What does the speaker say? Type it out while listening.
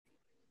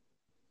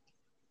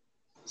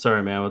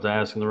Sorry, man. Was I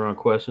asking the wrong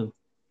question?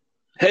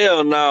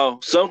 Hell no.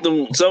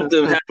 Something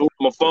happened with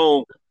my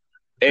phone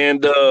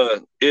and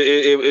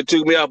it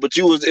took me out, but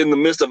you was in the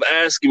midst of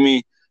asking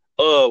me,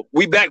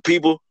 we back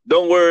people.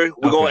 Don't worry.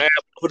 We're Okay.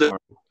 gonna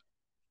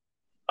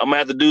I'm gonna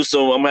have to do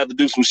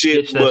some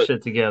shit, Stitch that but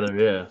shit together.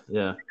 Yeah,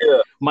 yeah.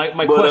 yeah.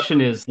 My But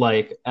question is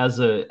like, as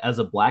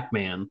a black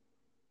man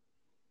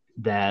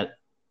that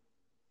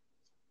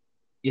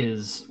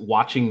is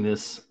watching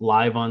this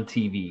live on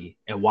TV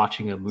and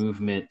watching a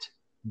movement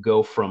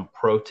go from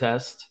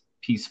protest,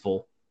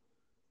 peaceful,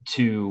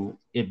 to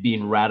it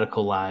being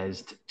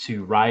radicalized,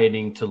 to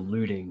rioting, to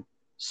looting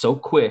so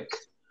quick,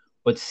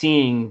 but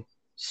seeing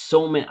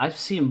so many, I've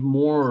seen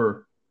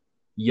more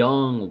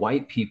young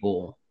white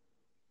people,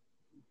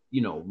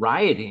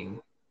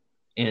 rioting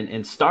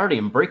and starting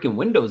and breaking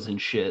windows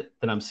and shit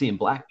than I'm seeing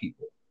black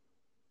people.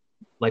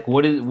 Like,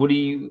 what do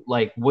you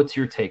like? What's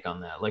your take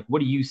on that? Like, what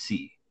do you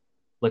see?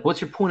 Like,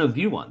 what's your point of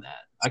view on that?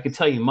 I could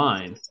tell you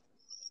mine,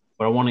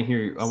 but I want to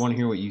hear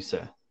what you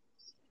say.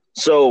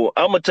 so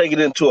I'm gonna take it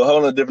into a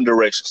whole different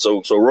direction.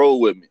 So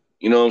roll with me.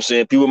 You know what I'm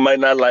saying? People might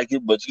not like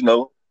it, but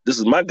this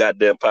is my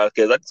goddamn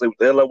podcast. I can say what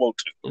the hell I want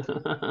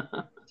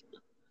to.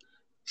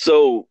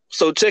 So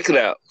check it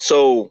out.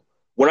 So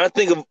when I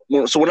think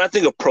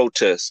of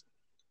protest,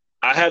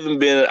 I haven't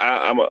been.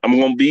 I'm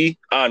gonna be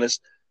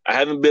honest. I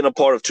haven't been a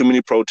part of too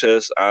many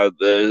protests.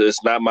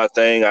 It's not my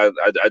thing.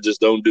 I just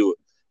don't do it.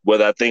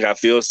 Whether I think I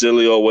feel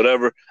silly or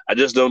whatever, I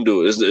just don't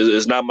do it.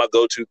 It's not my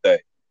go-to thing.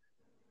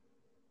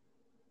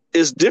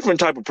 It's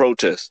different type of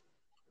protest.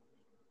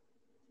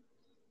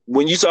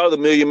 When you saw the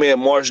Million Man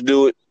March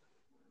do it,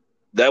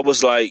 that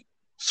was like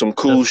some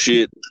cool that's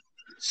shit.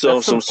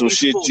 that's some Some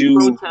shit peaceful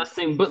you.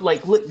 protesting, but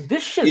like, look,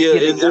 this shit's Yeah,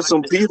 getting out it's of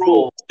some people.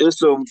 control It's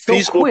some so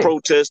peaceful quick.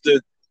 protesting,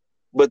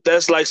 but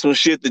that's like some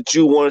shit that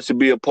you wanted to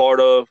be a part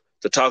of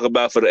to talk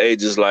about for the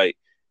ages. Like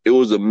it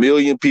was a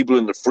million people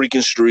in the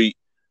freaking street.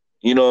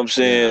 You know what I'm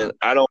Yeah, saying?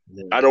 I don't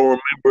yeah. I don't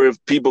remember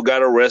if people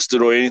got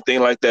arrested or anything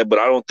like that, but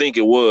I don't think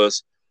it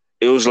was.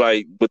 It was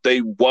like, but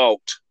they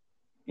walked,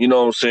 you know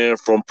what I'm saying,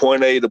 from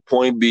point A to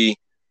point B,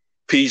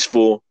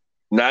 peaceful,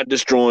 not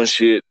destroying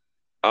shit,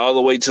 all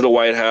the way to the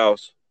White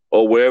House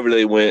or wherever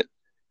they went.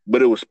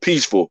 But it was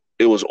peaceful.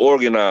 It was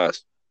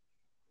organized.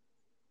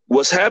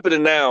 What's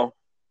happening now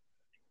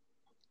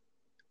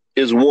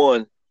is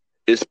one,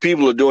 is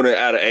people are doing it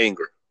out of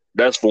anger.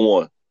 That's for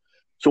one.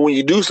 So when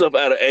you do stuff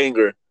out of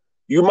anger,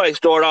 you might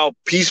start off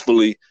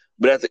peacefully,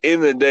 but at the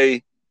end of the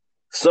day,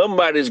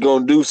 somebody's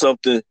going to do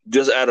something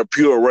just out of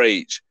pure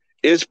rage.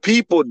 It's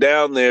people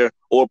down there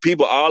or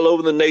people all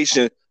over the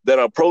nation that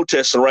are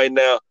protesting right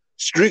now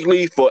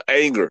strictly for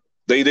anger.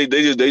 They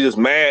just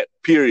mad,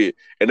 period,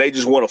 and they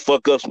just want to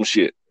fuck up some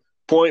shit.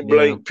 Point Yeah.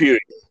 blank,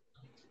 period.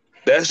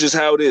 That's just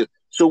how it is.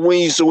 So when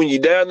you're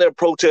down there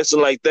protesting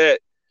like that,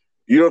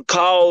 your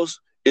cause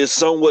is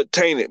somewhat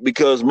tainted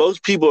because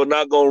most people are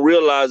not going to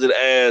realize it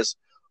as,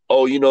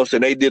 oh, so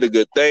they did a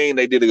good thing,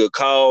 they did a good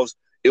cause,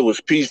 it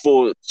was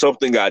peaceful,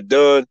 something got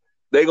done.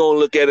 They're going to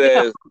look at it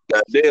Yeah, as,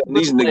 God damn, but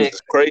these niggas like,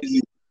 is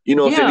crazy. You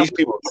know what I'm saying? yeah, These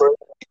people are crazy.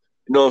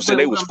 You know what I'm saying?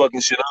 but They what was I'm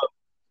fucking shit up.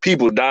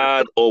 People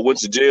died or went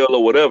to jail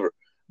or whatever.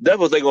 That's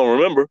what they're going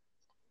to remember.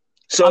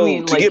 I So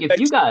mean, to like, get if back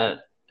you to, got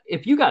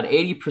if you got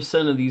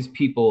 80% of these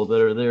people that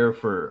are there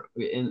for,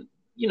 and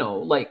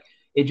like,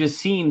 it just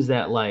seems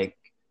that, like,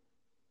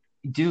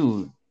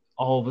 dude,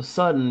 all of a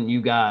sudden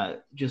you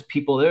got just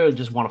people there that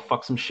just want to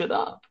fuck some shit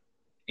up,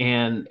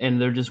 and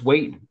they're just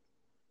waiting,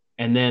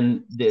 and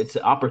then it's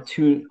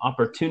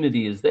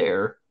opportunity is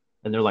there,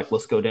 and they're like,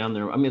 let's go down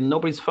there. I mean,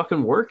 nobody's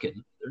fucking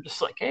working. They're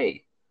just like,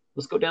 hey,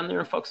 let's go down there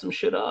and fuck some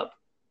shit up.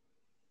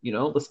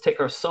 Let's take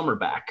our summer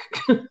back.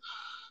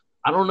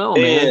 I don't know,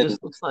 man. It and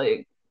just looks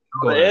like.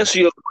 Go to ahead. answer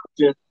your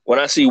question, when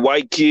I see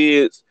white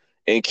kids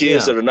and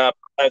kids Yeah. that are not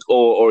black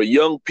or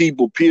young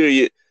people,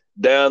 period,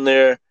 down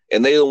there,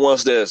 and they the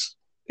ones that's,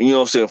 you know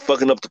what I'm saying,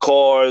 fucking up the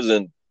cars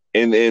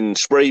and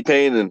spray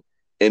paint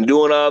and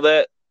doing all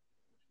that,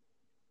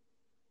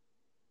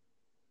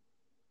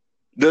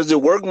 does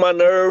it work my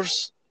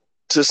nerves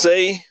to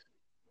say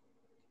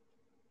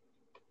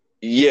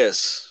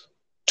yes,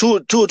 to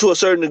a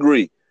certain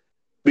degree?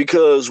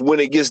 Because when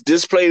it gets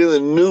displayed in the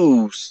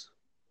news,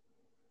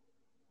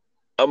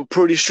 I'm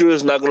pretty sure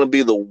it's not going to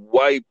be the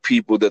white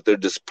people that they're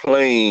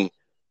displaying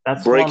That's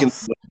what I'm breaking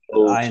saying.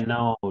 I windows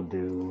know,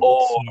 dude.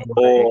 or,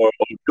 So, like, or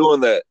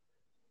doing that.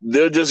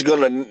 They're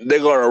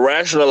gonna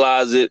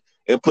rationalize it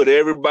and put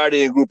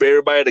everybody and group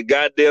everybody to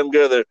goddamn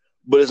together.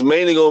 But it's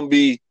mainly gonna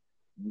be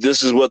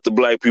this is what the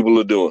black people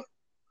are doing,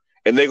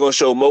 and they're gonna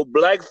show more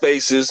black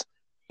faces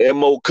and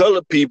more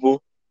colored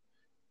people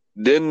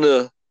than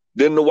the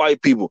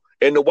white people.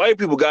 And the white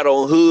people got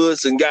on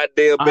hoods and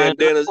goddamn I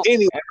bandanas know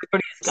anyway.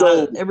 everybody's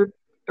So got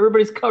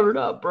everybody's covered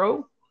up, bro. You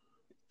know,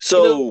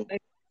 so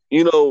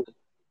you know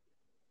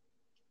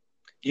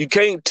you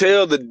can't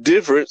tell the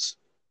difference,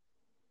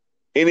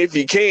 and if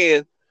you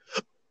can,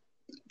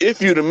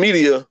 if you're the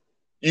media,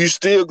 you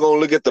still gonna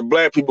look at the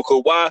black people.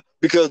 Cause why?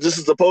 Because this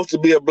is supposed to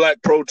be a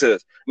black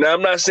protest. Now,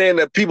 I'm not saying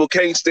that people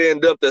can't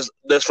stand up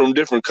that's from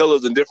different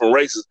colors and different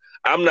races.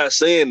 I'm not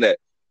saying that.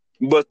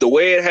 But the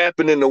way it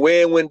happened and the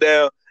way it went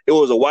down, it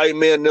was a white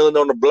man kneeling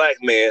on a black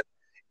man,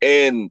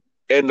 and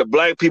the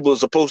black people are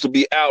supposed to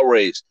be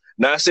outraged.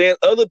 Not saying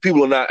other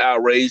people are not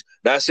outraged.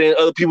 Not saying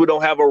other people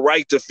don't have a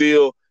right to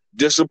feel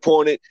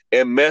disappointed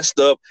and messed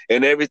up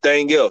and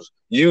everything else.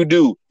 You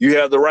do. You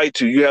have the right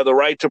to. You have the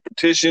right to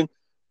petition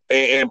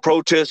and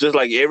protest just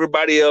like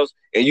everybody else,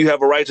 and you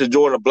have a right to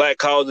join a black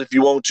cause if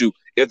you want to,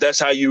 if that's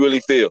how you really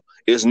feel.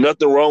 There's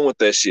nothing wrong with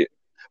that shit.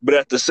 But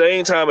at the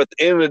same time, at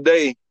the end of the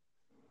day,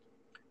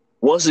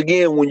 once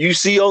again, when you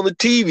see on the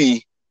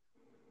TV,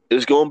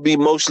 it's going to be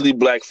mostly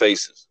black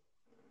faces.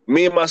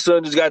 Me and my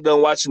son just got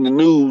done watching the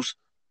news,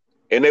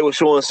 and they were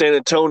showing San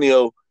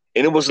Antonio,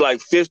 and it was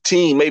like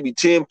 15, maybe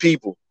 10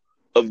 people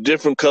of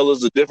different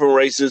colors, of different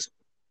races,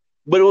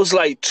 but it was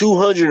like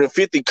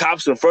 250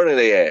 cops in front of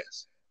their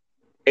ass.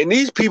 And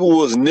these people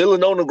was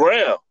kneeling on the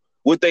ground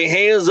with their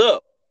hands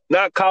up,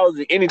 not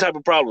causing any type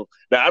of problem.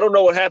 Now, I don't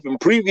know what happened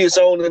previous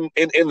on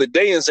in the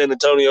day in San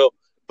Antonio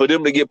for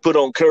them to get put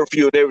on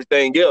curfew and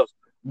everything else.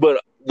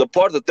 But the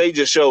part that they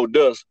just showed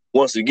us,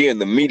 once again,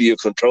 the media,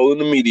 controlling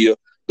the media,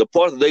 the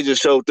part that they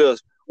just showed us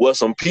was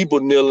some people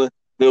kneeling.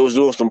 They was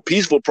doing some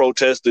peaceful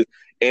protesting,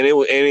 and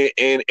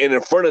and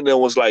in front of them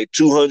was like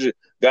 200,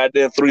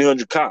 goddamn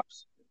 300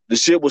 cops. The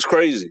shit was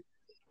crazy.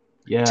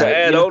 Yeah. To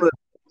add on,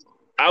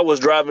 I was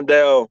driving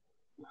down.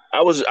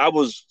 I was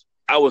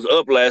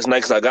up last night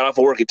because I got off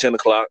of work at 10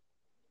 o'clock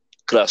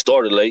because I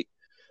started late.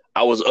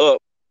 I was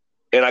up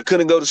and I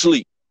couldn't go to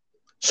sleep,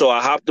 so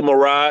I hopped in my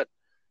ride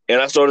and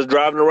I started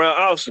driving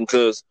around Austin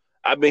because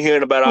I've been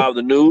hearing about all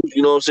the news.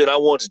 You know what I'm saying? I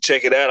wanted to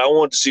check it out. I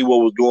wanted to see what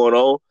was going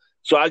on.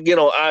 So I get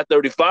on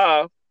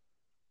I-35,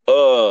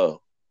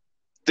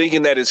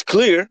 thinking that it's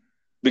clear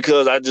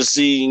because I just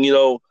see,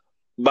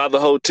 by our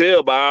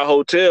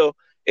hotel,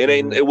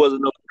 it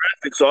wasn't no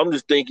traffic. So I'm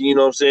just thinking, you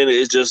know what I'm saying?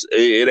 It's just,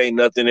 it ain't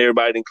nothing.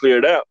 Everybody done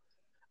cleared out.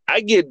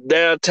 I get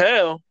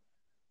downtown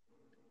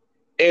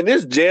and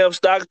it's jam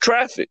stock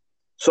traffic.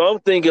 So I'm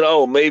thinking,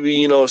 oh,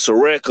 maybe, it's a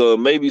wreck or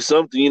maybe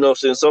something, you know what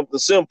I'm saying? Something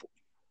simple.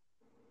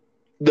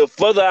 The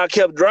further I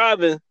kept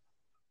driving,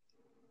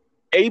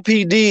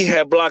 APD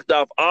had blocked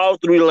off all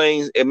 3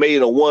 lanes and made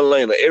it a 1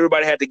 lane.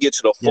 Everybody had to get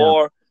to the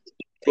far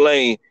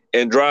lane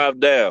and drive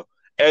down.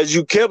 As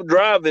you kept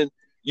driving,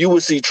 you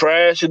would see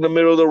trash in the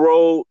middle of the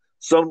road.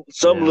 Some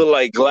look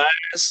like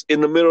glass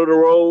in the middle of the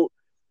road.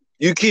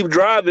 You keep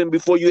driving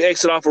before you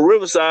exit off of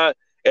Riverside,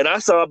 and I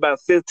saw about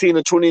 15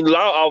 or 20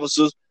 law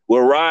officers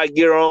with riot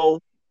gear on,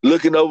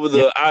 looking over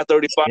the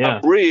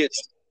I-35 bridge.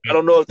 I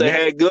don't know if they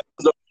had guns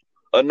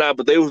or not,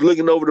 but they was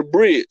looking over the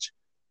bridge.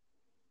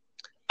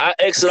 I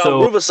exit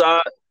off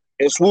Riverside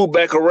and swoop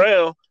back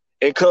around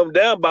and come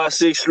down by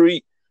 6th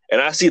Street,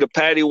 and I see the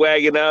paddy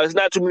wagon out. It's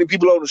not too many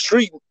people on the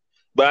street,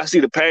 but I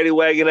see the paddy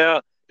wagon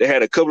out. They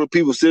had a couple of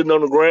people sitting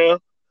on the ground.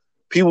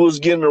 People was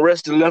getting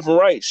arrested left and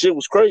right. Shit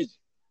was crazy.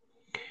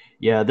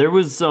 Yeah, there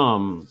was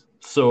so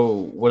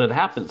what had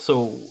happened,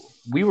 so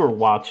we were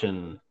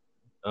watching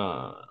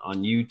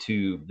on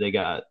YouTube, they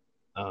got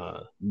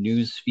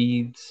news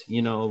feeds,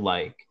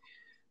 like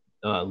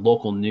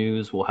local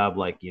news will have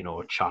like,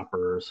 a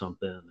chopper or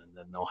something, and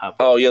then they'll have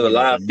the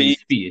live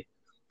feed.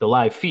 The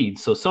live feed.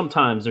 So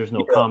sometimes there's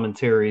no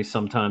commentary,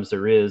 sometimes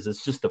there is.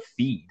 It's just a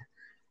feed.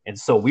 And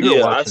so we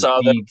were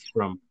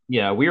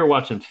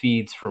watching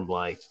feeds from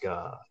like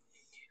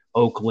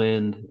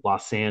Oakland,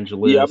 Los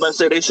Angeles. Yeah, I'm about to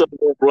say they showed up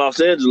from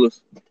Los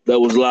Angeles. That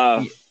was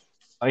live.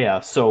 Oh yeah.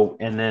 So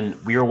and then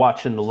we were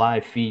watching the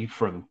live feed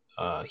from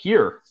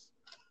here,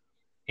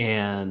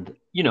 and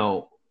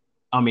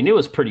it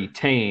was pretty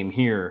tame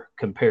here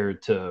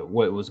compared to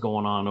what was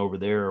going on over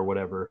there or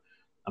whatever.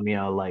 I mean,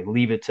 I'll like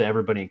leave it to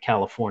everybody in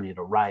California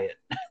to riot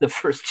the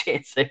first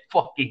chance they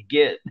fucking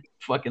get,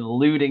 fucking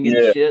looting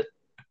and shit.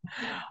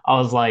 I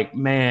was like,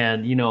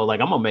 man, I'm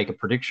gonna make a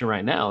prediction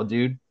right now,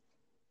 dude.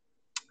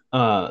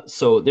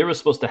 So they were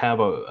supposed to have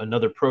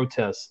another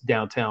protest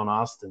downtown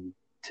Austin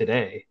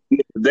today.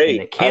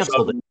 They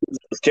canceled it.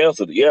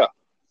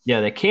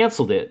 Yeah, they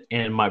canceled it.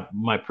 And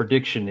my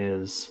prediction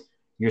is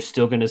you're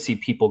still going to see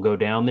people go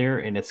down there,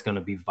 and it's going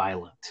to be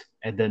violent.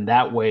 And then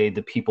that way,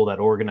 the people that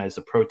organized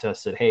the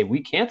protest said, hey,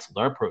 we canceled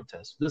our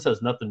protest. This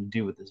has nothing to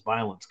do with this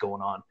violence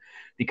going on.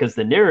 Because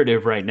the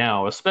narrative right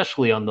now,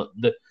 especially on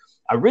the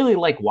I really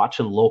like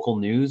watching local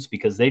news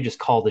because they just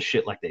call the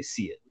shit like they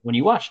see it. When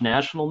you watch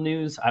national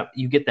news,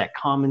 you get that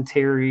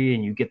commentary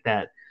and you get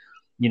that,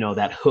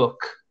 that hook,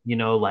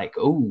 like,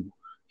 oh,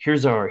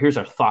 here's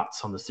our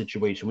thoughts on the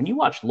situation. When you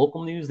watch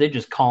local news, they're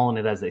just calling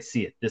it as they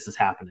see it. This is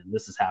happening.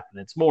 This is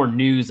happening. It's more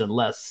news and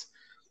less,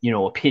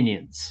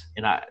 opinions.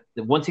 And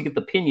once you get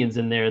the opinions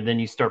in there, then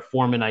you start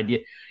forming idea.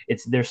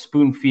 They're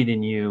spoon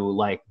feeding you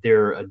like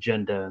their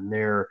agenda and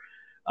their,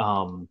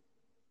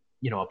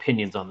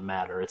 opinions on the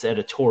matter. It's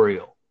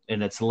editorial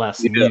and it's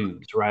less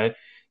news, right?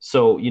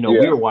 So, we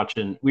were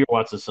watching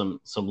some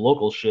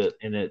local shit,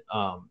 and it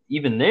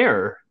even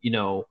there,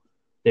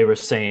 they were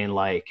saying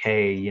like,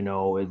 hey,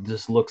 it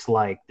just looks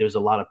like there's a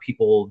lot of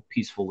people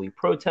peacefully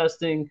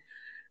protesting.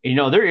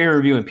 They're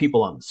interviewing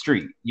people on the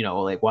street,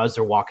 like as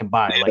they're walking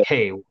by, like,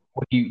 hey,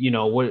 what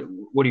do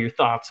what are your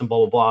thoughts and blah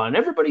blah blah. And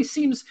everybody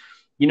seems,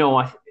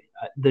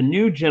 the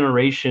new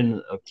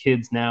generation of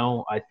kids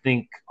now, I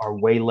think, are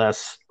way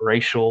less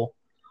racial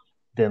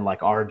than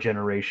like our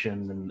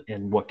generation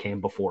and what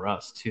came before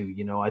us too.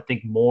 I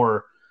think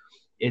more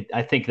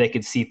I think they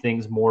could see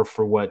things more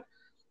for what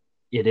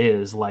it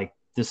is. Like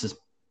this is,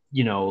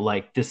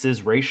 like this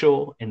is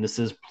racial and this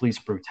is police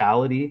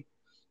brutality,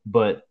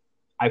 but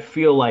I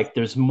feel like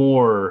there's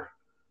more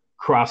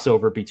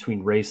crossover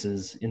between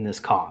races in this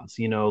cause,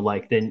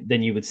 like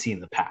than you would see in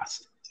the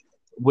past,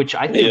 which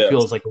I think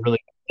feels like a really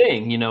good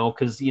thing,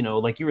 because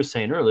like you were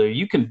saying earlier,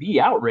 you can be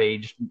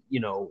outraged,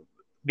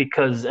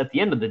 because at the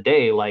end of the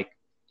day, like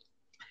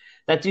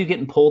that dude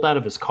getting pulled out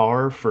of his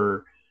car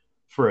for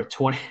a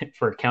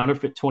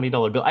counterfeit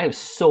 $20 bill. I have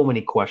so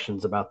many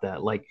questions about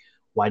that. Like,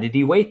 why did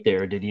he wait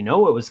there? Did he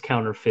know it was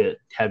counterfeit?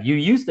 Have you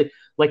used it?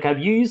 Like, have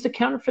you used the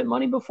counterfeit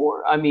money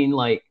before? I mean,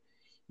 like,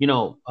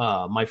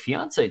 my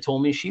fiance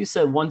told me, she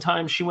said one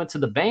time she went to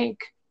the bank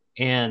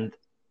and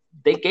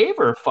they gave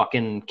her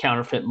fucking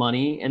counterfeit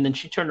money, and then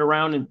she turned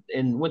around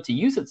and went to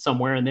use it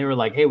somewhere, and they were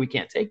like, hey, we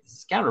can't take this,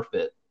 it's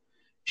counterfeit.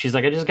 She's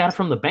like, I just got it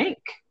from the bank.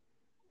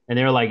 And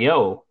they were like,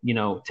 yo,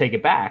 take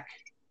it back.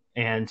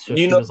 And so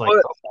she was like,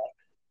 okay.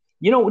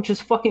 Which is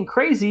fucking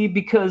crazy,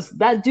 because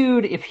that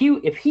dude, if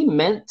he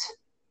meant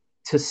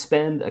to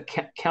spend a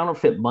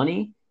counterfeit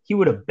money, he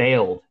would have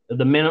bailed.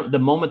 The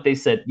moment they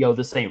said, yo,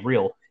 this ain't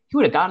real, he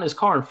would have gotten his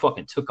car and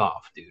fucking took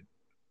off, dude.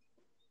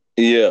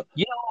 Yeah.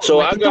 So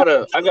like,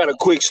 I got a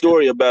quick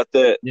story about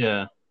that.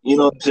 Yeah. You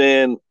know what I'm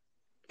saying?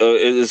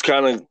 It's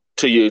kind of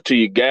to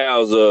your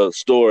gal's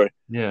story.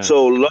 Yeah.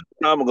 So a long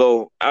time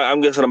ago,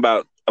 I'm guessing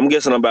about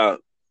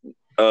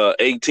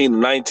 18 to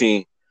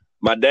 19.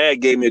 My dad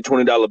gave me a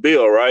 $20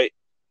 bill, right?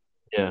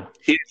 Yeah.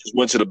 He just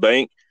went to the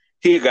bank.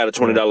 He got a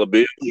 $20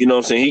 bill. You know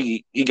what I'm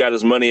saying? He got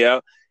his money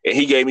out and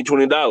he gave me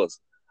 $20.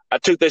 I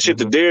took that shit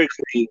to Dairy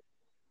Queen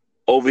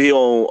over here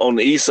on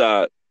the east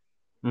side.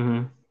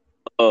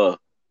 Mm-hmm.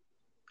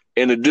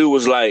 And the dude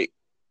was like,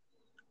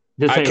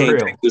 this ain't real.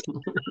 Take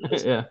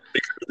this. Yeah.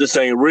 This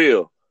ain't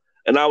real.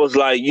 And I was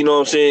like, you know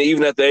what I'm saying?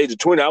 Even at the age of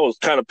 20, I was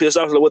kind of pissed.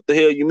 I was like, what the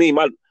hell you mean?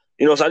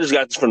 So I just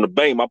got this from the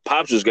bank. My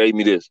pops just gave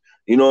me this.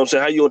 You know what I'm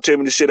saying? How you gonna tell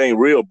me this shit ain't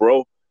real,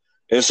 bro?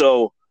 And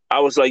so I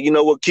was like, you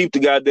know what? Keep the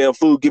goddamn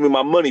food. Give me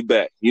my money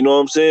back. You know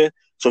what I'm saying?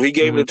 So he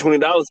gave me the $20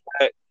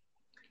 back.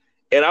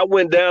 And I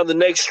went down the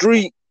next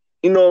street,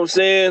 you know what I'm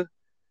saying,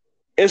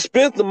 and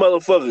spent the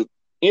motherfucker.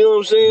 You know what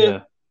I'm saying?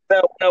 Yeah.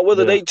 Now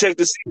whether they checked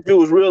to see if it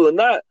was real or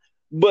not.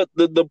 But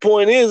the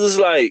point is, it's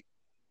like,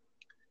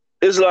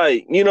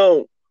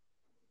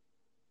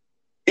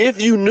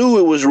 if you knew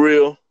it was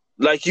real,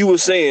 like you were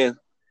saying,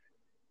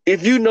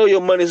 if you know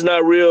your money's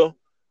not real,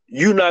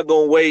 you're not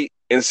going to wait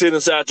and sit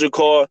inside your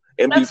car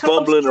and be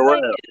fumbling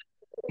around.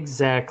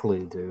 Exactly,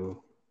 dude.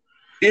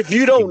 If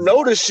you don't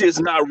know this shit's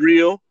not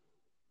real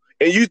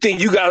and you think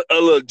you got a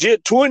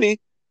legit 20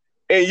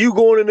 and you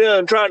going in there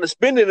and trying to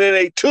spend it and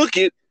they took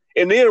it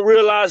and then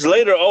realize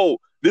later, oh,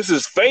 this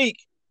is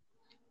fake,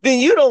 then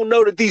you don't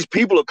know that these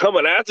people are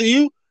coming after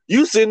you.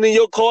 You sitting in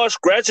your car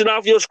scratching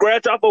off your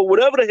scratch off or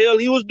whatever the hell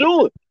he was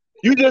doing.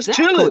 You just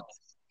chilling.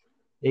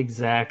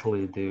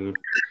 Exactly, dude.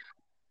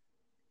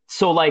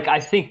 So, like, I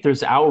think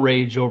there's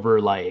outrage over,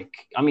 like,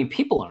 I mean,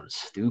 people aren't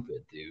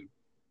stupid, dude.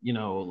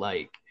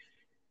 Like,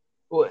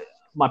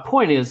 my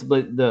point is,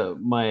 but the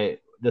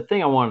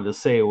thing I wanted to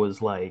say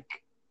was, like,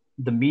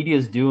 the media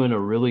is doing a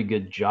really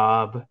good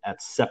job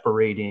at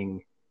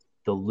separating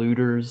the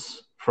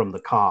looters from the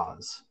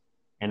cause.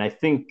 And I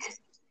think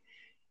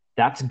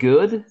that's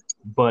good,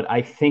 but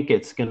I think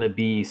it's going to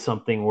be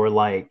something where,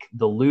 like,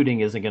 the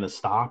looting isn't going to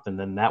stop. And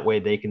then that way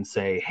they can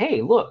say,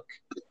 hey, look,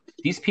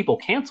 these people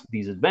canceled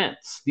these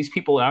events. These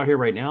people out here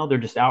right now, they're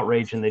just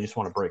outraged and they just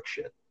want to break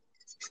shit.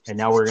 And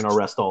now we're going to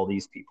arrest all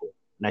these people.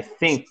 And I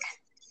think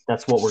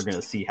that's what we're going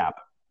to see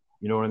happen.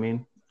 You know what I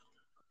mean?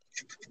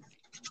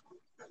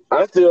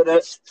 I feel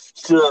that.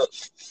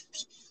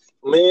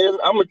 Man,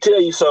 I'm going to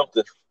tell you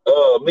something.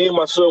 Me and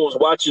my son was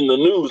watching the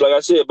news, like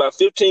I said, about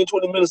 15,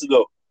 20 minutes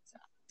ago.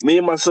 Me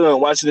and my son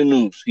watching the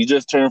news. He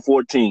just turned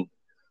 14.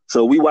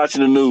 So we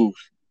watching the news.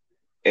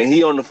 And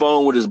he on the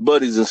phone with his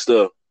buddies and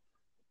stuff.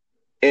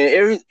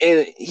 And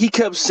he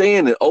kept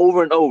saying it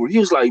over and over. He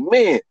was like,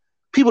 man,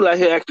 people out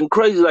here acting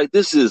crazy like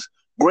this is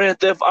Grand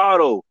Theft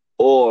Auto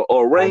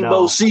or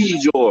Rainbow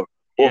Siege or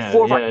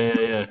Fortnite.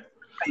 Yeah.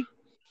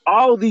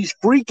 All these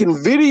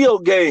freaking video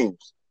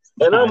games.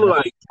 And I'm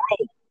like,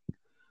 bro.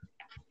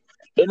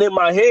 And in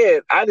my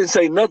head, I didn't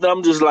say nothing.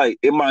 I'm just like,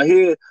 in my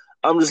head,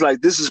 I'm just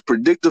like, this is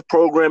predictive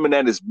programming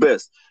at its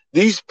best.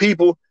 These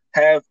people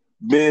have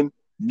been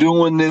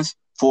doing this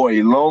for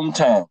a long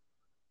time.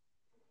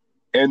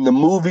 And the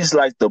movies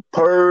like The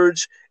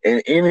Purge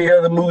and any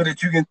other movie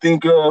that you can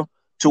think of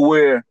to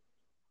where,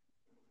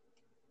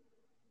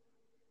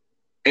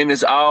 and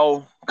it's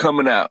all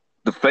coming out.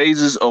 The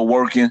phases are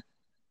working,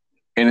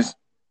 and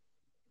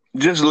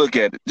Just look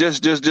at it.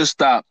 Just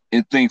stop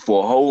and think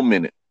for a whole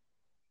minute.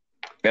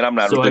 And I'm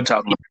not So really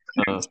talking.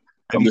 have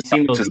I'm you just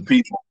seen talking to those? the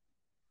people,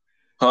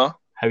 huh?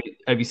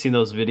 Have you seen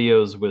those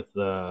videos with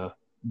the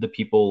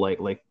people like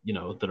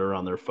that are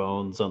on their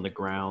phones on the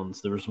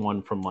grounds? There was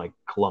one from like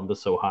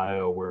Columbus,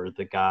 Ohio, where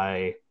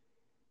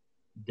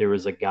there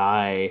was a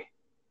guy.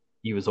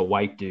 He was a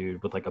white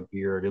dude with like a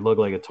beard. He looked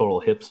like a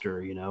total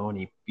hipster,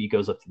 and he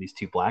goes up to these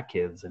two black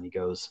kids and he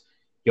goes,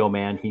 "Yo,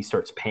 man," he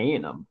starts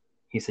paying them.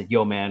 He said,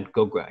 "Yo, man,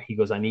 go." He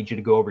goes, "I need you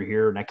to go over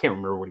here," and I can't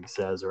remember what he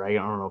says, or I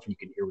don't know if you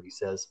can hear what he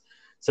says.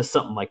 It says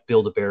something like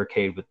build a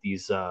barricade with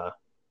these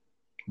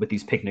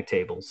picnic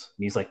tables.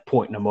 And he's like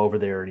pointing them over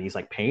there and he's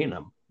like paying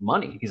them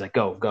money. He's like,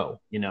 go, go,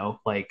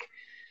 like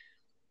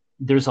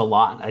there's a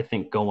lot I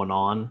think going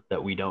on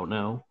that we don't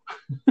know.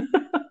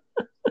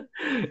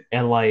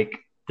 And like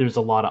there's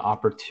a lot of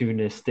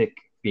opportunistic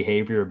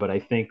behavior, but I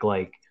think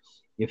like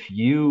if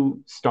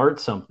you start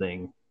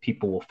something,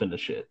 people will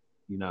finish it.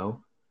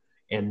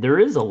 And there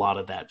is a lot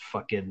of that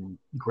fucking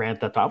Grand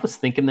Theft. I was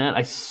thinking that.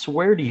 I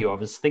swear to you, I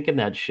was thinking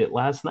that shit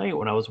last night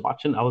when I was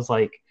watching. I was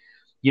like,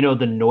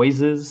 the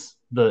noises,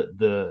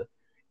 the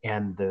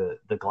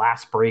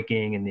glass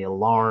breaking and the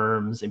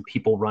alarms and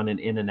people running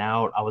in and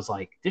out. I was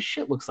like, this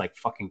shit looks like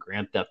fucking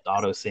Grand Theft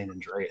Auto San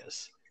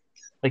Andreas.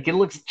 Like it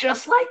looks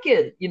just like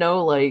it,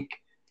 like.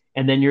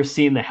 And then you're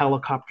seeing the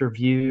helicopter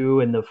view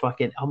and the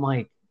fucking. I'm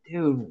like,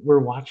 dude, we're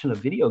watching a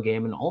video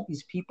game, and all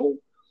these people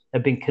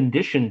have been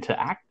conditioned to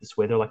act this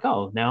way. They're like,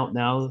 oh,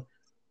 now's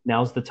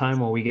the time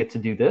when we get to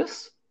do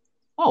this.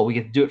 Oh, we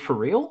get to do it for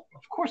real.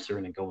 Of course, they're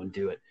gonna go and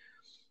do it.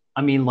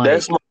 I mean,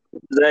 That's like, my,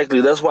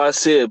 exactly. That's why I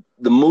said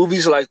the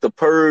movies like The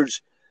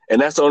Purge, and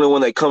that's the only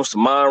one that comes to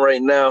mind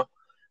right now.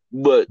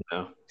 But you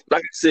know,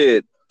 like I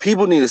said,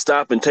 people need to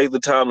stop and take the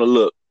time to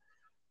look.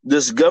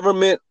 This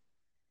government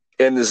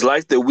and this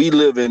life that we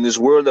live in, this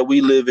world that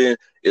we live in,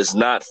 is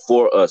not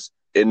for us.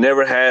 It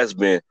never has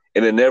been,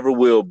 and it never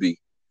will be.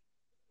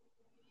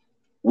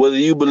 Whether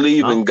you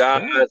believe in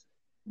God, yeah.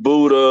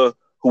 Buddha,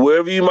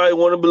 whoever you might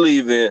want to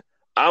believe in,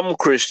 I'm a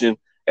Christian,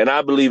 and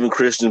I believe in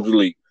Christian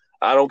belief.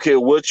 I don't care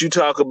what you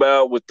talk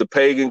about with the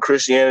pagan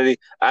Christianity.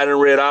 I done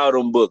read all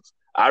them books.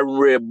 I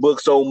read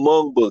books on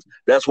Hmong books.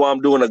 That's why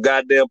I'm doing a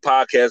goddamn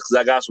podcast, because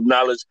I got some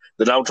knowledge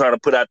that I'm trying to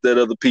put out there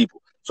to other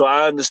people. So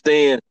I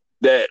understand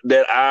that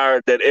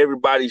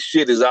everybody's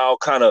shit is all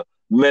kind of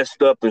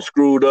messed up and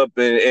screwed up,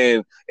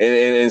 and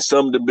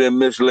some have been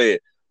misled.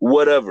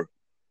 Whatever.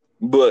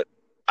 But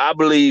I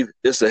believe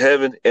it's a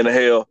heaven and a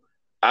hell.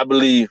 I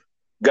believe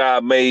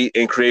God made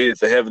and created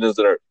the heavens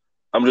and earth.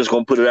 I'm just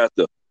gonna put it out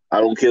there. I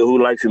don't care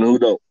who likes it and who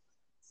don't.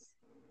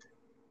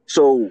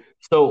 So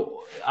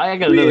So I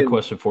got another when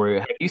question for you.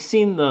 Have you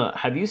seen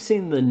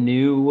the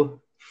new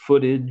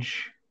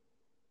footage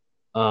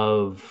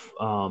of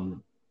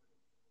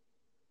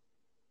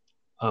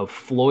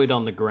Floyd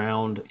on the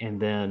ground,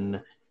 and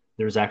then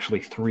there's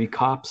actually three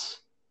cops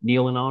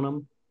kneeling on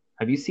him?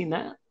 Have you seen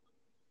that?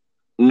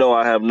 no,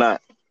 I have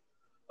not.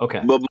 Okay.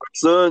 But my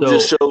son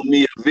just So showed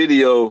me a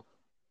video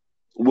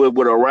with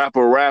a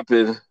rapper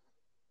rapping,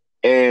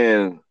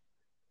 and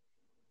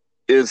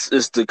it's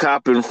the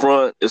cop in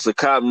front, it's a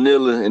cop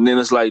kneeling, and then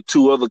it's like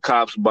two other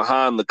cops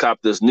behind the cop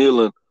that's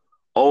kneeling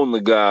on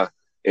the guy,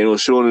 and it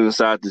was showing it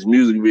inside this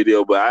music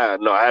video. But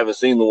I haven't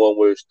seen the one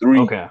where it's three.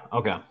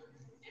 okay.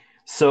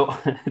 So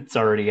it's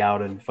already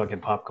out in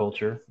fucking pop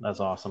culture. That's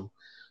awesome.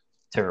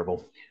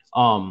 Terrible.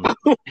 Um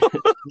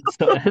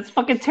so it's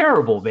fucking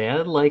terrible,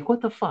 man. Like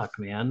what the fuck,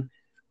 man?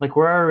 Like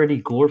we're already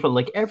glorified.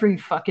 Like every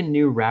fucking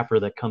new rapper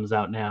that comes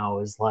out now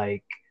is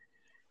like,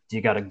 do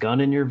you got a gun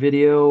in your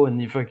video?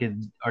 And you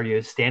fucking are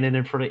you standing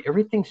in front of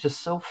everything's just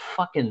so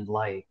fucking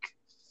like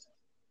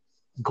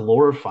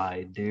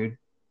glorified, dude.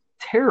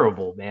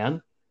 Terrible,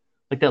 man.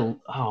 Like that.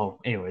 Oh,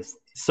 anyways.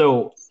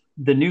 So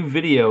the new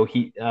video,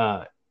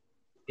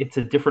 it's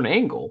a different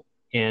angle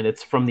and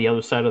it's from the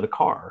other side of the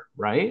car,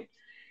 right?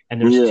 And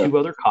there's Yeah, two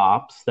other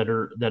cops that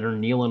are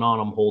kneeling on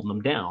him, holding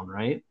him down,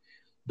 right?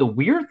 The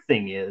weird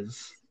thing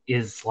is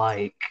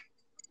like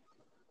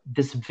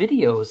this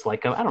video is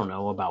like I don't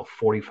know, about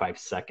 45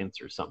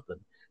 seconds or something.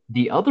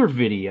 The other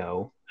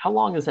video, how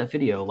long is that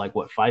video? Like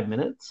what, 5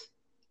 minutes?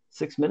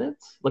 6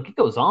 minutes? Like it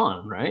goes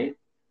on, right? I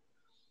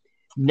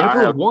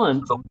Never have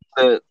once.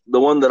 the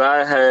one that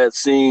I had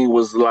seen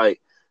was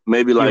like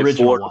maybe The like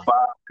original 4 to one. 5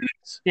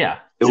 minutes. Yeah,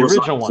 It the was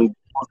original one. like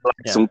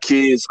Yeah, some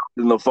kids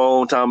on the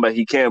phone talking about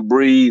he can't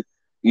breathe.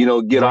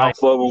 Get right.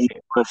 off of him.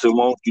 So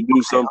won't you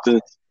do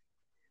something?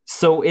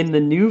 So in the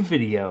new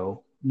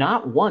video,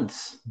 not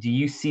once do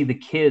you see the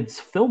kids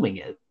filming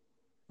it.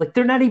 Like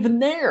they're not even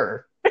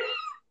there.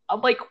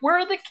 I'm like, where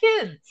are the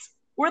kids?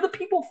 Where are the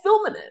people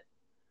filming it?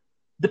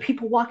 The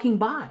people walking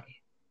by.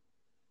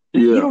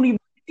 You Yeah, don't even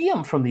see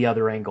them from the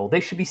other angle. They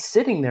should be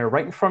sitting there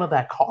right in front of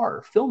that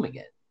car filming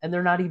it, and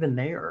they're not even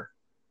there.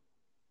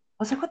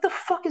 I was like, what the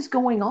fuck is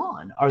going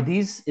on?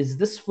 Is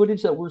this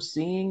footage that we're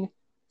seeing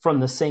from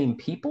the same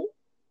people?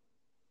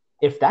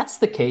 If that's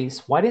the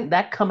case, why didn't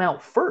that come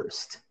out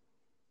first?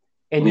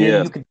 And then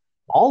yeah, you could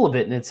all of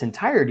it in its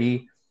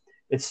entirety.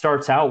 It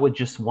starts out with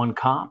just one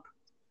cop.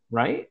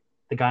 right?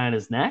 The guy on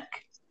his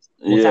neck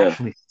was Yeah.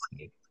 actually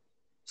fake.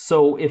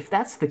 So if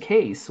that's the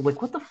case,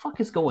 like, what the fuck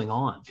is going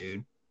on,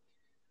 dude?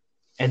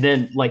 And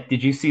then, like,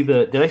 did you see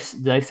did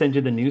I send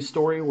you the news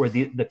story where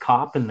the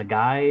cop and the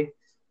guy,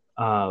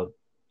 uh,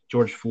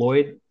 George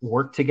Floyd,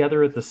 worked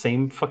together at the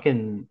same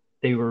fucking?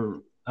 They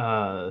were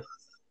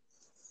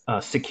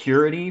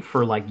security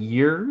for like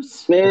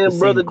years at the Man, same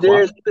brother club.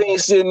 Darius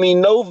ain't sent me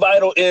no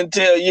vital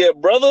intel yet,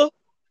 brother.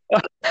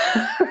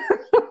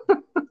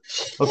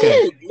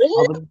 Okay, Shit,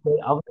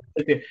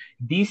 man.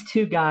 these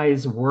two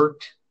guys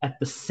worked at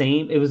the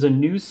same. It was a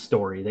news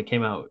story that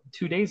came out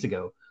 2 days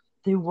ago.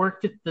 They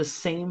worked at the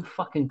same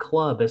fucking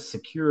club as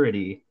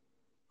security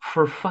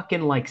for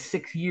fucking like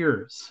 6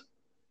 years.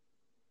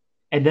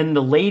 And then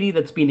the lady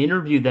that's being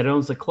interviewed that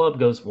owns the club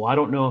goes, "Well, I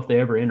don't know if they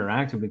ever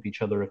interacted with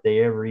each other, if they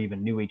ever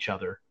even knew each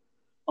other."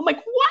 I'm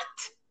like, what?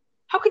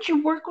 How could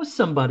you work with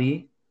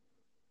somebody?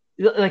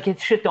 Like, it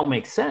shit don't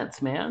make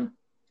sense, man.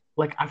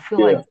 Like, I feel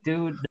Yeah. like,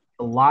 dude, there's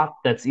a lot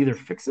that's either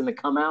fixing to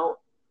come out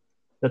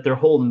that they're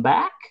holding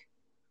back,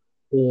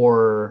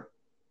 or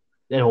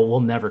it will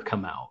never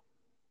come out.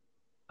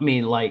 I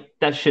mean, like,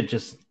 that shit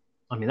just,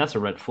 I mean, that's a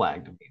red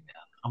flag to me, man.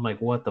 I'm like,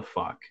 what the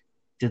fuck?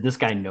 Did this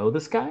guy know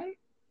this guy?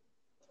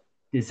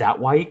 Is that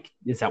why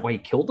he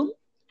killed him?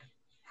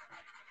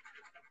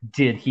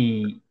 Did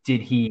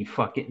he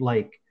fucking,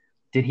 like,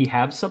 did he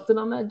have something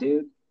on that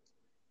dude?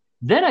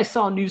 Then I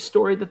saw a news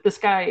story that this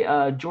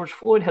guy, George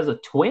Floyd, has a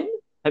twin.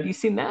 Have you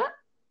seen that?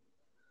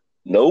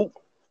 Nope.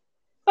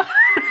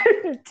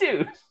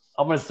 Dude,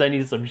 I'm gonna send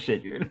you some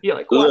shit. You're gonna be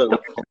like, what Look,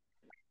 the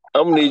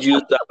I'm gonna need you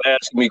to stop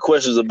asking me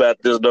questions about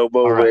this no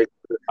more, All right.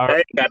 man. All I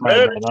right. ain't got All right,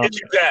 none of man. the shit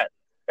you got.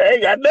 I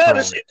ain't got none of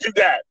the shit you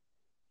got.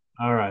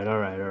 All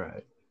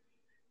right.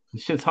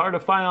 This shit's hard to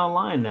find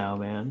online now,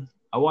 man.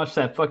 I watched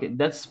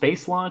that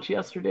space launch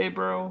yesterday,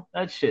 bro.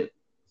 That shit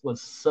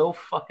was so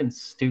fucking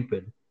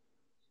stupid.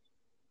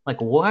 Like,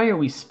 why are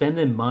we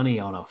spending money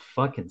on a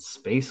fucking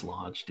space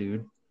launch,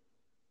 dude?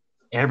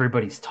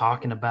 Everybody's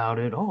talking about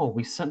it. Oh,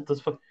 we sent this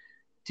fuck.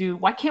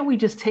 Dude, why can't we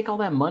just take all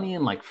that money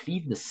and like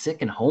feed the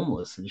sick and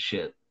homeless and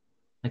shit?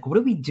 Like, what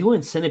are we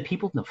doing sending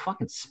people into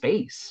fucking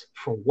space?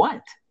 For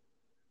what?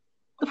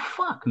 The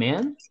fuck,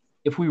 man?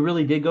 If we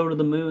really did go to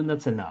the moon,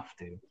 that's enough,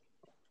 dude.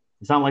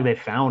 It's not like they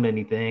found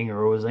anything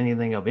or was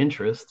anything of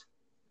interest.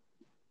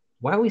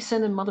 Why are we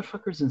sending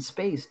motherfuckers in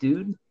space,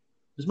 dude?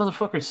 There's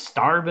motherfuckers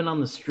starving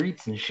on the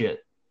streets and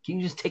shit. Can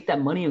you just take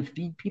that money and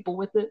feed people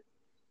with it?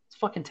 It's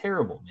fucking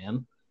terrible,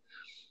 man.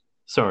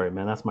 Sorry,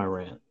 man. That's my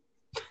rant.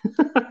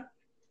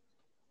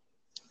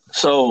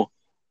 So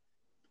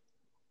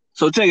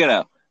check it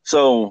out.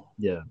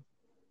 Yeah.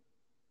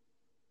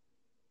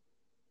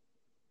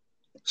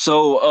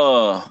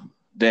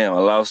 Damn, I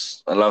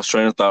lost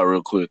train of thought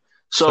real quick.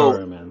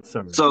 Sorry, man.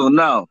 Sorry. So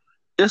now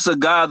it's a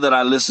guy that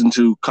I listen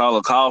to called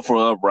A Call for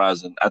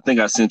Uprising. I think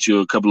I sent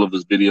you a couple of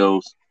his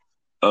videos.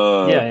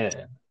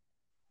 Yeah.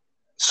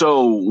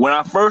 So when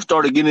I first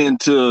started getting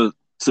into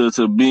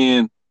to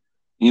being,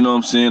 you know what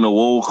I'm saying, a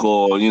woke,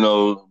 or, you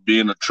know,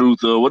 being a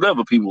truther,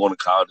 whatever people want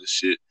to call this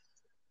shit,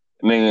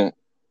 man,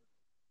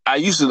 I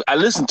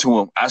listened to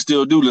him. I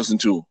still do listen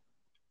to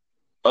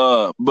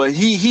him. But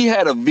he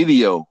had a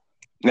video,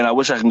 and I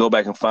wish I can go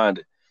back and find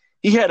it.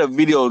 He had a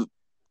video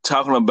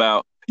talking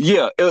about,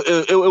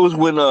 it was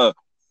when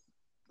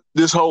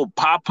this whole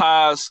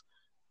Popeyes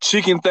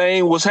chicken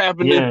thing was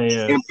happening,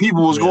 and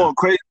people was going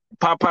crazy.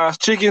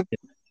 Popeyes chicken.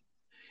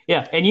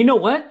 Yeah, and you know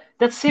what?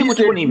 That sandwich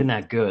wasn't even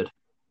that good.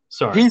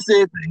 Sorry. He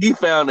said he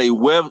found it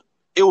was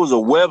a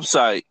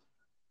website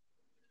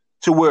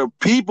to where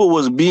people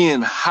was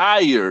being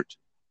hired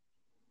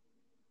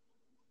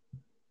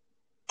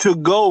to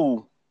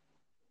go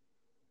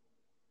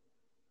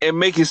and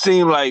make it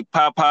seem like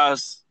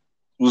Popeyes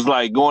was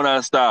like going out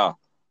of style.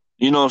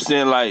 You know what I'm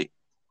saying? Like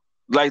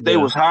they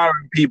was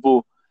hiring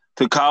people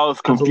to cause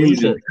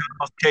confusion, to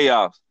cause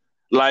chaos.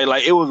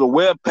 Like it was a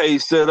web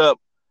page set up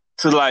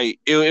to, like,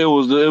 it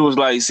was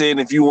like saying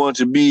if you want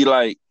to be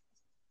like,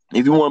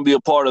 if you want to be a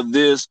part of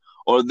this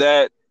or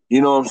that, you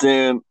know what I'm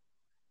saying?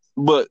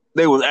 But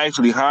they was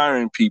actually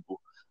hiring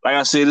people. Like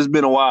I said, it's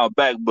been a while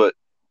back, but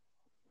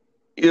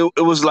it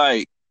was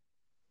like,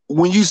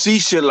 when you see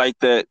shit like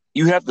that,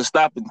 you have to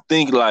stop and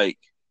think, like,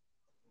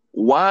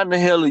 why in the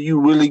hell are you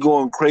really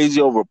going crazy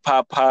over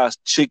Popeye's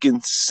chicken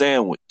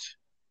sandwich?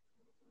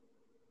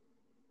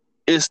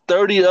 It's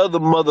 30 other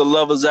mother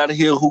lovers out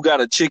here who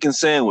got a chicken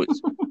sandwich.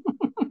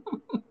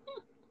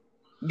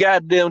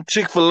 Goddamn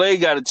Chick-fil-A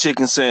got a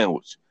chicken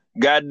sandwich.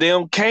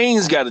 Goddamn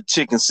Cane's got a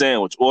chicken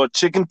sandwich or a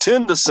chicken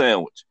tender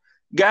sandwich.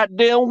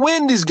 Goddamn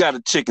Wendy's got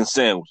a chicken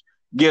sandwich.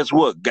 Guess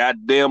what?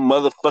 Goddamn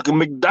motherfucking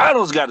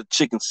McDonald's got a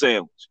chicken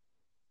sandwich.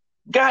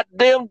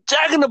 Goddamn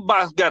Jack in the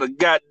Box got a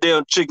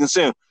goddamn chicken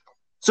sandwich.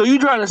 So you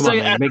trying to say,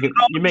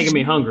 you're making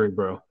me hungry,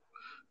 bro.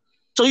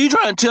 So you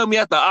trying to tell me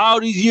after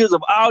all these years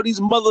of all these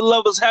mother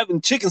lovers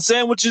having chicken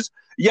sandwiches,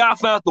 y'all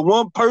found the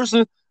one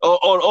person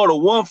or the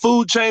one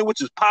food chain,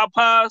 which is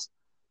Popeyes,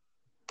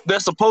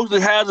 that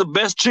supposedly has the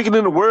best chicken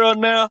in the world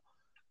now,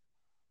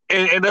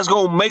 and that's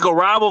gonna make a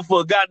rival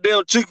for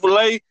goddamn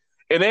Chick-fil-A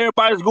and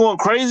everybody's going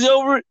crazy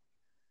over it.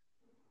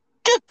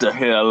 Get the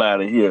hell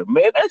out of here,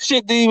 man. That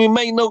shit didn't even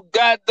make no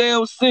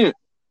goddamn sense.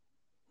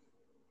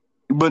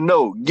 But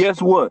no,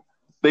 guess what?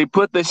 They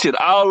put that shit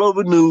all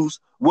over news,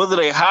 whether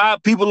they hire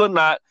people or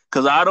not,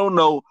 because I don't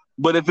know.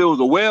 But if it was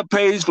a web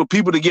page for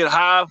people to get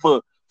hired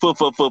for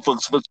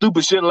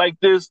stupid shit like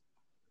this,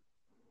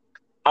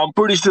 I'm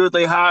pretty sure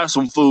they hire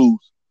some fools.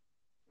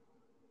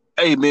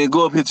 Hey man,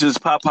 go up here to this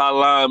Popeye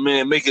line,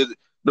 man. Make it,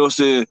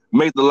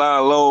 make the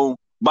line long,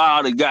 buy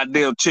all the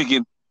goddamn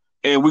chicken,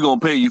 and we're gonna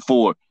pay you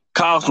for it.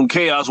 Cause some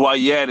chaos while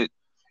you at it.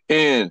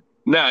 And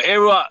now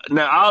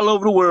all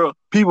over the world,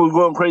 people are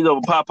going crazy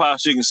over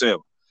Popeye's chicken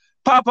sandwich.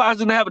 Popeyes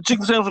didn't have a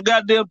chicken sandwich for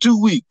goddamn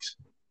 2 weeks.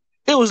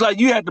 It was like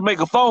you had to make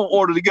a phone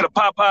order to get a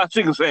Popeye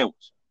chicken sandwich.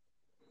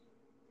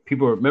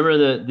 People remember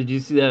that? Did you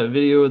see that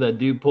video where that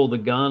dude pulled the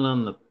gun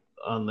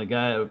on the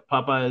guy at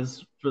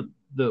Popeyes for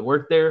the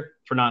work there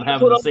for not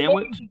having the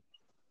sandwich?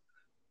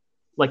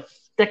 Like,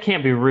 that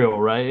can't be real,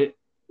 right?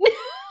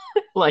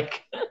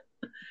 Like,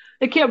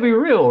 it can't be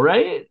real,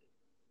 right?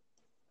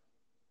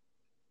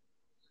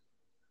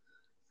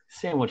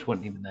 Sandwich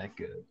wasn't even that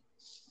good.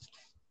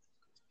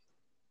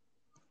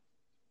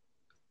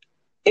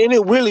 And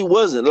it really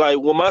wasn't. Like,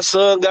 when my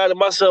son got it,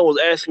 my son was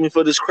asking me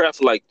for this crap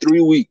for like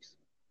 3 weeks.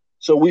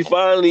 So I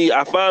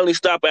finally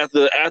stopped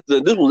after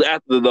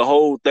the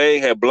whole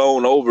thing had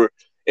blown over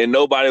and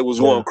nobody was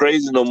going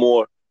crazy no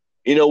more.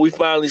 You know, we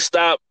finally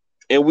stopped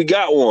and we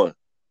got one.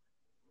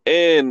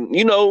 And,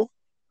 you know,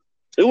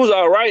 it was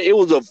all right. It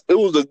was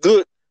a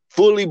good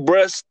fully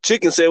breast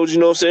chicken sandwich, you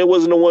know what I'm saying? It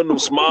wasn't one of them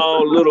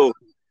small little,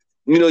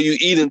 you know, you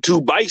eat in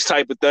 2 bites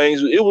type of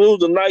things. It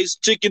was a nice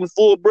chicken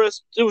full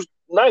breast. It was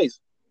nice.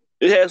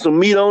 It had some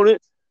meat on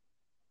it.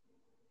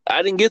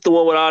 I didn't get the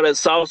one with all that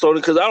sauce on it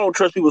because I don't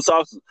trust people's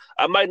sauces.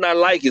 I might not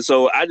like it,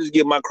 so I just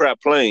get my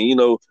crap plain. You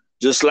know,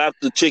 just slap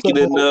the chicken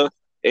in there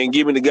and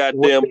give me the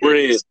goddamn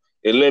bread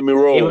and let me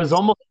roll.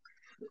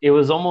 It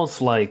was almost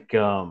like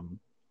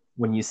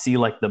when you see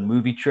like the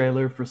movie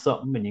trailer for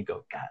something and you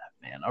go, God,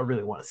 man, I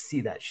really want to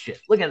see that shit.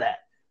 Look at that.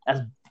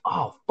 That's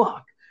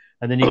fuck.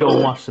 And then you go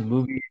and watch the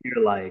movie and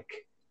you're like,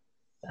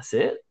 that's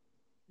it?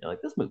 You're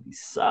like, this movie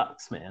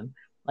sucks, man.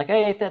 Like,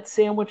 I ate that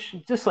sandwich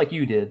just like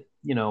you did,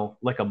 you know,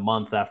 like a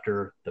month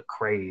after the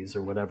craze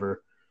or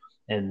whatever.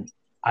 And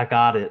I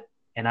got it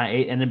and I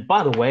ate. And then,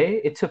 by the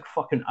way,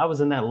 I was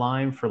in that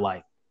line for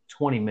like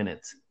 20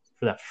 minutes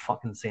for that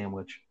fucking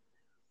sandwich.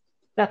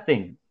 That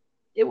thing,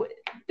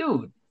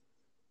 dude.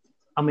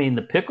 I mean,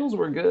 the pickles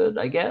were good,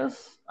 I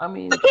guess. I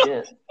mean,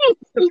 shit.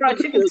 The fried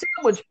chicken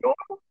sandwich, bro.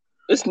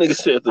 This nigga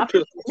said the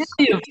pickles.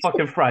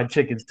 Fucking fried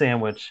chicken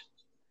sandwich.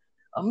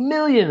 1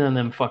 million of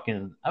them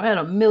fucking. I've had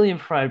 1 million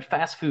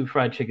fast food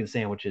fried chicken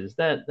sandwiches.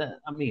 That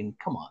I mean,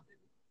 come on, dude.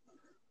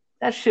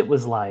 That shit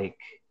was like,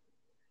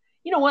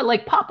 you know what?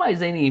 Like,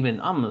 Popeyes ain't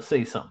even. I'm gonna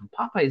say something.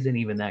 Popeyes ain't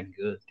even that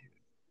good, dude.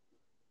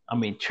 I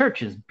mean,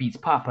 Church's beats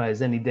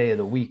Popeyes any day of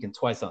the week and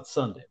twice on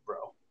Sunday,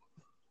 bro.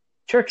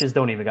 Church's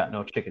don't even got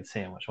no chicken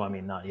sandwich. Well, I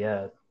mean, not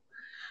yet.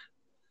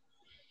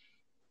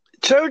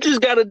 Church's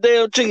got a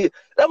damn chicken.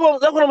 That's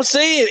what I'm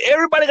saying.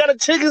 Everybody got a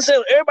chicken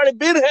sandwich. Everybody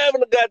been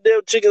having a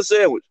goddamn chicken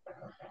sandwich.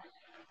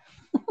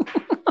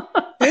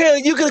 Hell,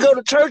 you could go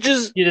to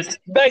Church's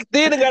back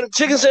then and got a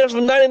chicken sandwich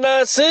for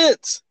 99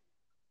 cents.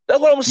 That's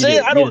what I'm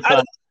saying.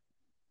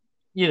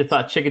 You'd have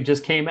thought chicken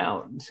just came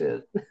out and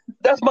shit.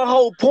 That's my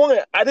whole point.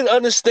 I didn't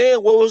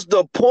understand what was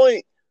the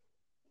point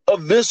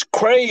of this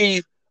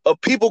crave of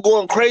people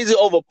going crazy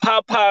over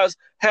Popeyes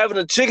having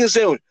a chicken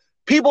sandwich.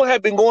 People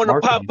have been going to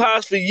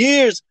Popeyes for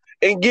years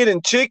and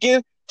getting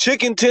chicken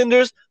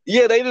tenders.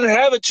 Yeah, they didn't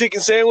have a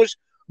chicken sandwich,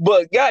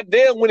 but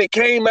goddamn, when it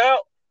came out,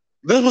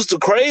 this was the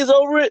craze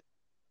over it.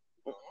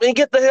 Man,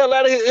 get the hell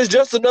out of here. It's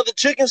just another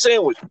chicken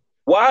sandwich.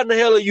 Why in the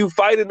hell are you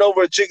fighting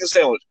over a chicken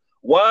sandwich?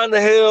 Why in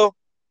the hell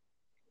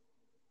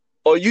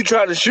are you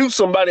trying to shoot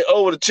somebody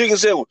over the chicken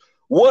sandwich?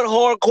 What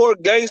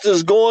hardcore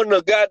gangsters going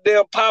to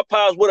goddamn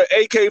Popeyes with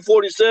an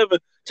AK-47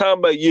 talking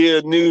about, yeah,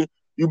 nigga,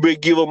 you better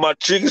give up my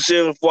chicken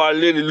sandwich before I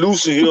let it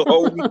loose in here,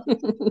 homie.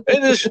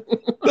 And this, you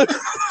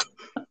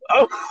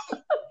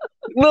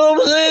know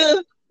what I'm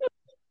saying?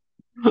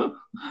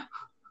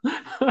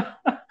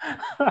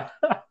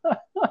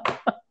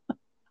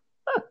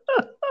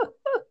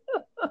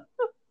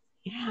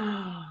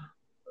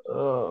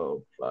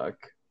 Oh, fuck.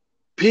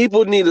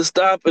 People need to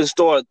stop and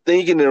start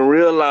thinking and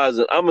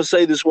realizing, I'm going to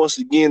say this once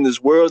again,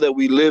 this world that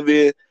we live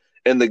in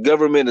and the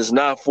government is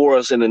not for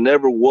us and it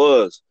never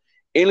was.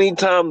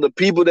 Anytime the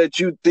people that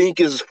you think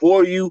is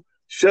for you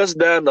shuts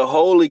down the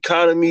whole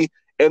economy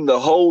and the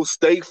whole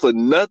state for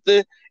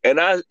nothing, and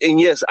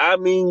yes, I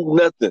mean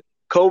nothing.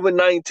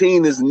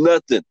 COVID-19 is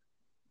nothing.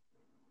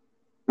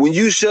 When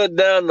you shut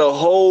down the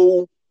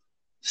whole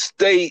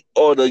state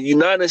or the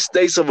United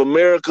States of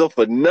America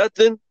for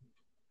nothing,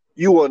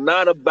 you are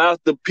not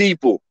about the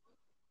people.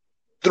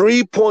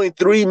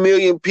 3.3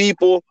 million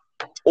people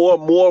or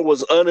more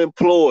was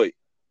unemployed.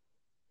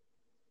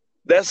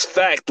 That's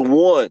fact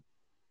one.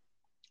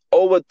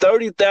 Over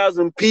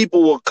 30,000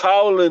 people were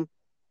calling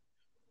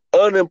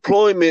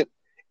unemployment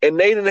and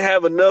they didn't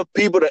have enough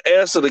people to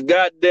answer the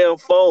goddamn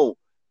phone.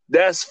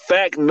 That's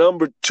fact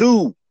number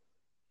 2.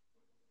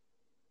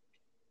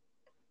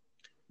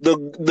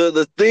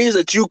 The things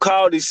that you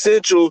called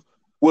essential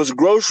was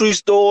grocery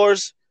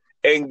stores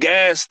and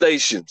gas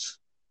stations,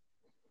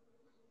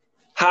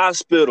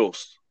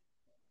 hospitals,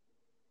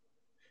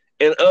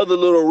 and other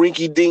little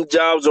rinky-dink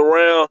jobs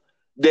around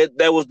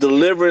that was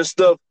delivering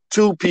stuff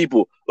to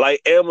people,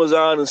 like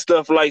Amazon and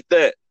stuff like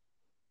that.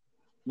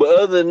 But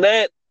other than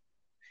that,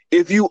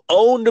 if you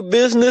own the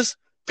business,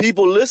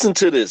 people listen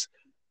to this.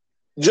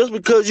 Just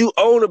because you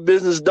own a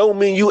business don't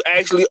mean you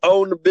actually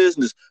own the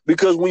business.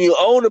 Because when you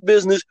own a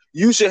business,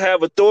 you should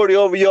have authority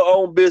over your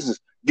own business.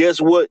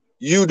 Guess what?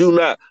 You do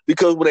not.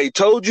 Because when they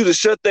told you to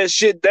shut that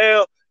shit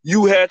down,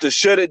 you had to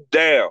shut it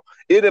down.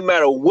 It didn't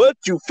matter what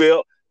you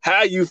felt,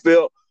 how you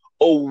felt,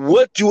 or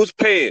what you was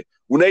paying.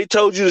 When they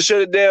told you to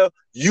shut it down,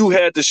 you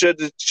had to shut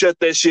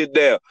that shit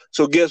down.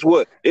 So guess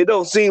what? It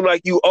don't seem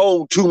like you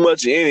own too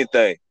much of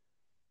anything.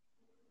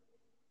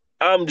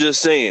 I'm just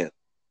saying.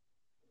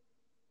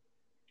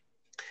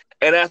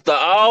 And after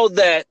all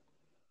that,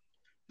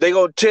 they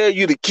going to tell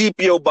you to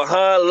keep your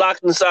behind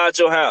locked inside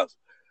your house.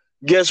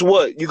 Guess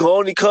what? You can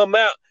only come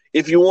out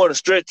if you want to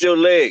stretch your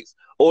legs,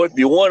 or if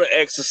you want to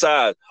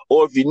exercise,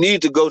 or if you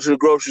need to go to the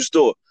grocery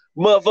store.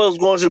 Motherfuckers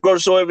going to the grocery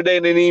store every day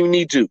and they didn't even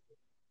need to.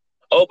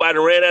 Oh, I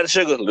done ran out of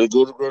sugar. Let's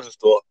go to the grocery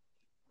store.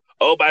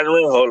 Oh, I done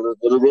ran out. Let's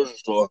go to the grocery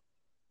store.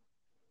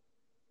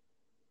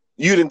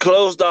 You done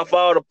closed off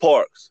all the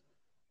parks.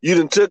 You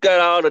done took out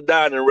all the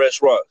dining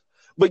restaurants.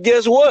 But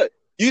guess what?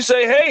 You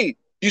say, hey,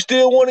 you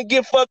still want to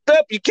get fucked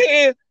up? You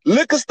can.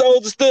 Liquor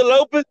stores are still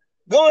open.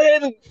 Go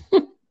ahead and,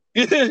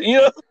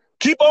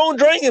 keep on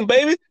drinking,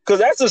 baby, because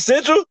that's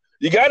essential.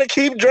 You got to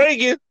keep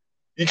drinking.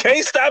 You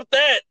can't stop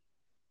that.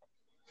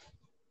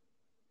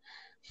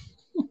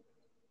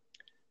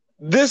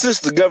 This is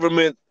the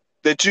government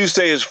that you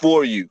say is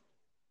for you.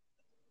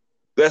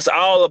 That's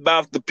all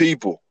about the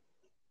people.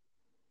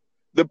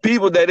 The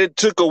people that it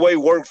took away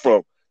work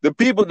from. The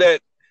people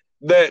that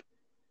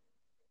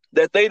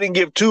they didn't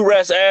give 2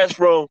 rats ass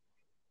from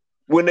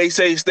when they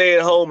say stay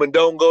at home and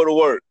don't go to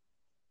work.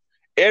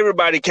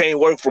 Everybody can't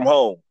work from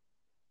home.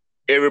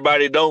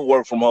 Everybody don't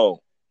work from home.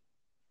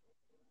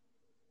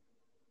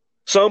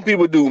 Some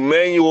people do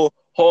manual,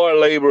 hard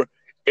labor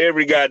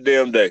every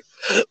goddamn day.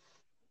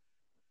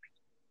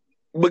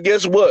 But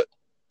guess what?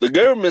 The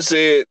government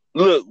said,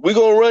 look, we're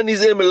going to run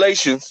these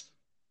emulations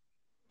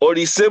or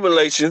these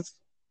simulations.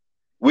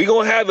 We're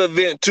going to have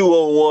Event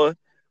 201.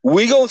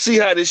 We're going to see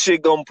how this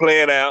shit going to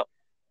plan out.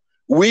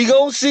 We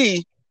gonna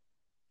see.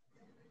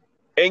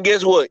 And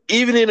guess what?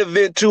 Even in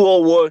Event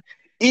 201,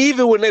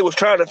 even when they was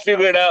trying to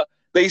figure it out,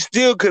 they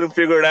still couldn't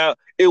figure it out.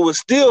 It was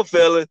still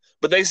failing,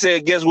 but they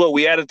said, guess what?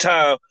 We out of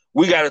time.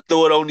 We got to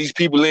throw it on these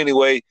people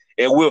anyway,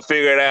 and we'll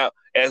figure it out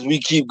as we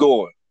keep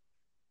going.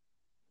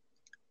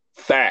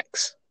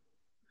 Facts.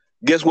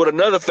 Guess what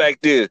another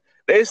fact is?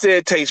 They said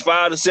it takes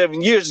 5 to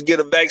 7 years to get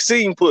a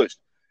vaccine pushed.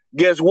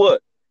 Guess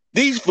what?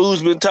 These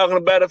fools been talking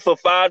about it for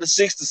 5 to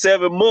 6 to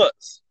 7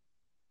 months.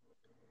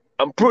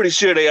 I'm pretty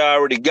sure they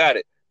already got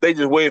it. They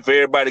just waiting for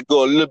everybody to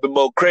go a little bit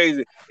more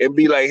crazy and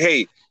be like,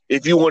 hey,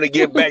 if you want to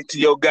get back to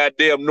your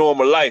goddamn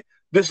normal life,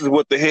 this is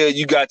what the hell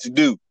you got to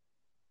do.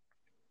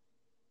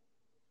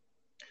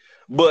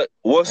 But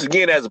once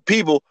again, as a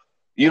people,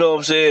 you know what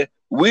I'm saying,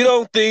 we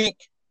don't think,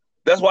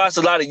 that's why it's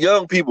a lot of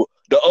young people.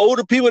 The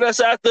older people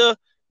that's out there,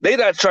 they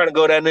not trying to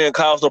go down there and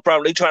cause no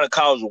problem. They trying to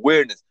cause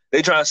awareness.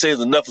 They trying to say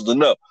enough is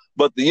enough.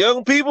 But the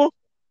young people,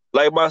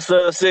 like my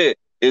son said,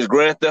 it's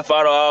Grand Theft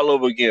Auto all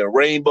over again.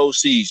 Rainbow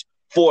Siege,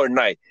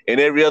 Fortnite, and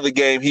every other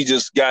game he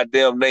just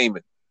goddamn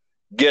naming.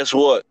 Guess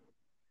what?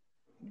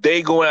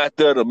 They going out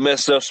there to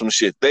mess up some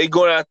shit. They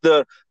going out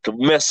there to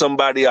mess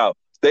somebody out.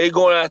 They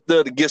going out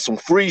there to get some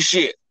free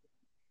shit.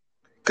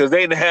 Because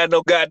they didn't have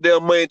no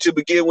goddamn money to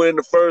begin with in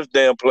the first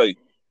damn place.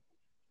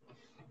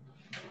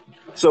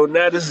 So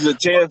now this is a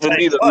chance for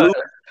me to loot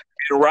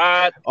and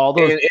ride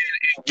and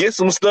get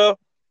some stuff.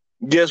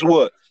 Guess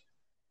what?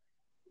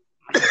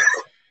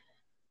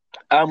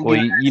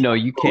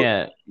 You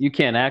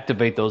can't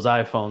activate those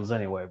iPhones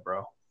anyway,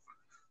 bro.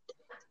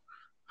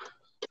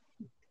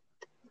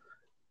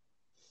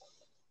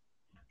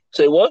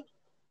 Say what?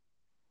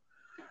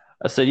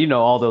 I said,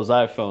 all those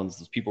iPhones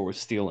those people were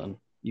stealing.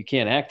 You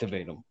can't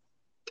activate them.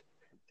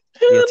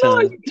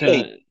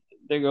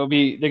 They're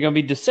gonna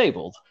be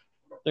disabled.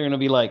 They're gonna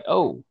be like,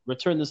 oh,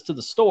 return this to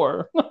the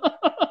store.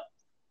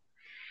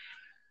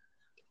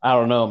 I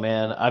don't know,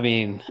 man. I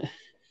mean,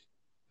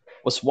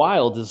 what's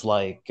wild is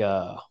like,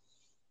 the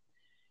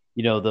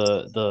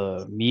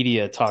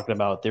media talking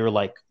about, they were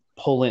like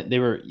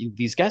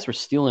these guys were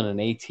stealing an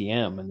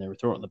ATM and they were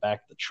throwing it in the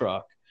back of the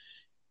truck,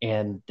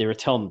 and they were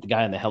telling the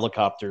guy in the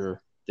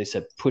helicopter, they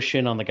said, push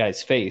in on the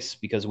guy's face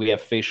because we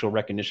have facial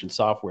recognition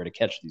software to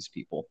catch these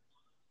people.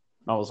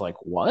 And I was like,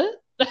 what?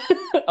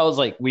 I was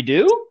like, we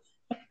do?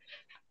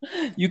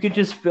 You could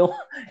just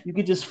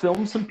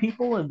film some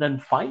people and then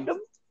find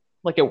them?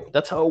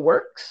 That's how it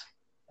works?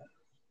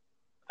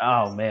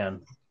 Oh,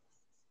 man.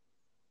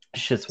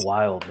 Shit's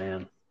wild,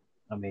 man.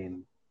 I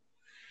mean,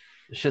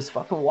 it's just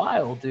fucking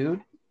wild,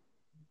 dude.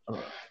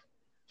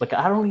 Like,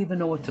 I don't even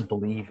know what to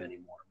believe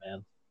anymore,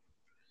 man.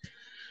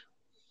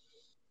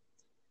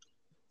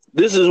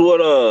 This is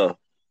what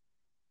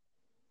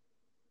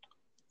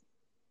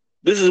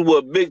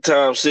Big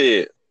Time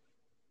said.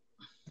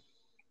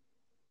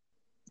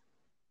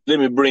 Let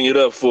me bring it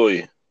up for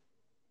you.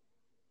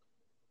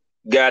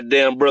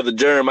 Goddamn brother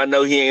Germ, I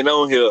know he ain't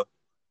on here,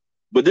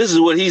 but this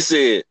is what he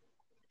said.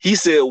 He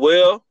said,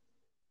 well,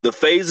 the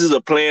phases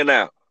are playing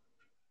out.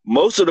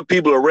 Most of the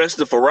people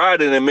arrested for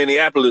rioting in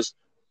Minneapolis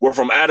were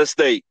from out of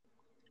state.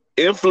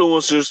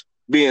 Influencers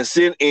being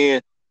sent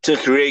in to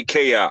create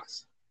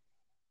chaos.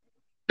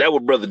 That's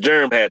what Brother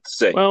Germ had to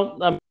say.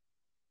 Well,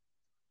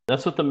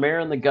 that's what the mayor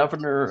and the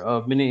governor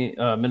of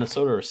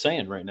Minnesota are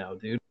saying right now,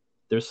 dude.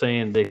 They're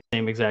saying the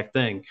same exact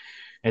thing.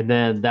 And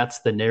then that's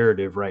the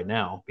narrative right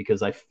now,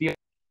 because I feel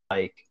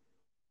like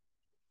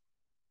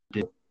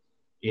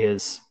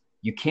is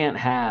you can't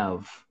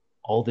have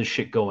all this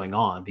shit going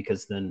on,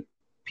 because then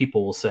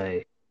people will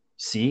say,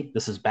 see,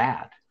 this is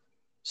bad.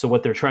 So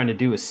what they're trying to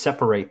do is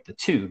separate the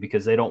two,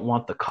 because they don't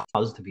want the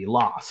cause to be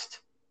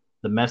lost,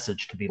 the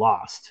message to be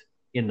lost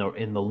in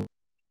the.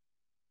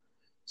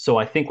 So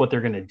I think what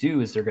they're going to do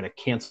is they're going to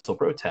cancel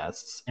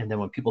protests, and then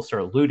when people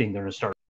start looting, they're going to start